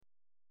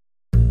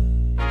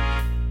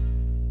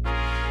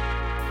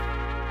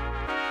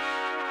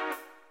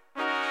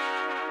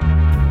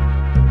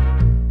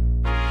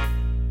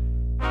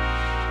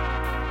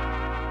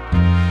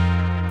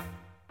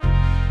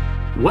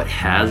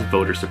has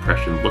voter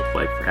suppression looked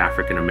like for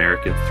African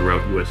Americans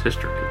throughout U.S.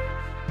 history?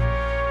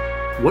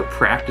 What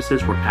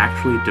practices were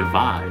actually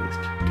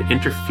devised to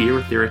interfere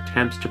with their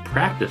attempts to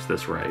practice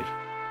this right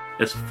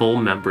as full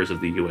members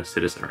of the U.S.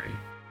 citizenry?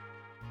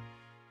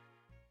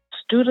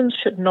 Students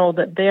should know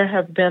that there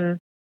have been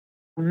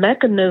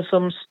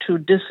mechanisms to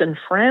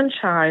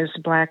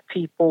disenfranchise Black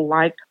people,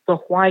 like the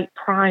white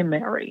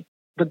primary,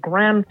 the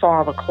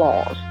grandfather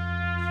clause.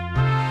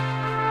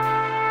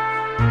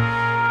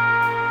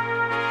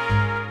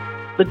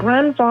 The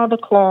grandfather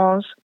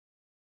clause,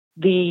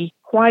 the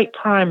white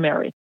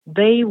primary,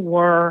 they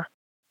were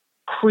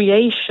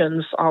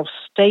creations of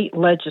state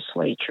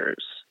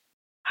legislatures.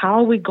 How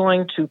are we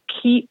going to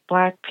keep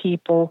Black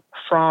people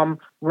from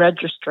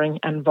registering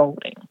and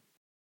voting?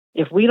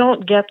 If we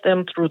don't get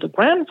them through the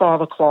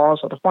grandfather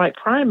clause or the white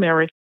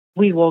primary,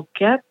 we will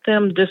get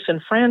them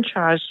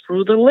disenfranchised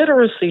through the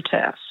literacy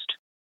test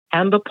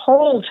and the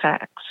poll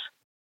tax.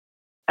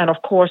 And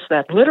of course,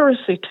 that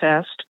literacy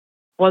test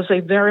was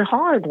a very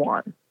hard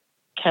one.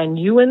 Can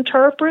you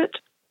interpret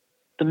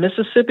the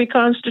Mississippi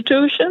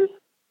Constitution?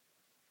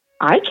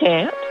 I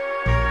can't.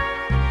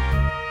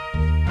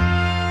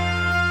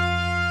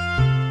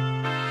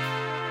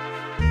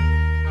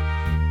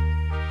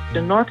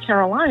 In North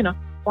Carolina,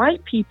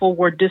 white people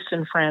were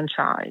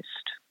disenfranchised.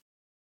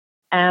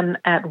 And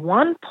at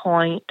one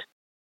point,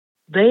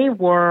 they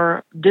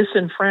were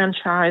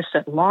disenfranchised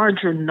at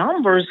larger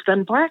numbers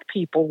than Black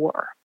people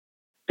were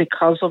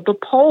because of the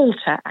poll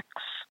tax,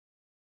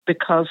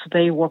 because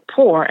they were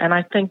poor. And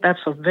I think that's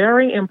a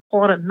very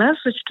important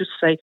message to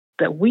say,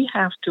 that we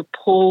have to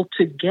pull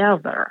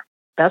together.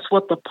 That's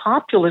what the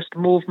populist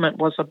movement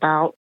was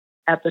about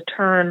at the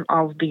turn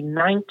of the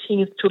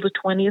 19th to the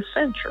 20th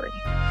century.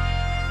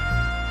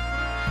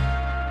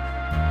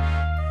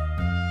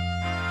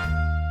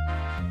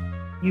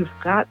 You've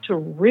got to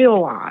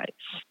realize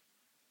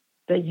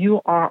that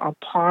you are a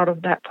part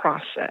of that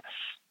process.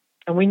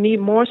 And we need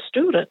more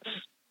students,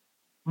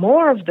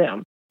 more of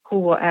them who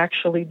will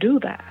actually do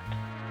that.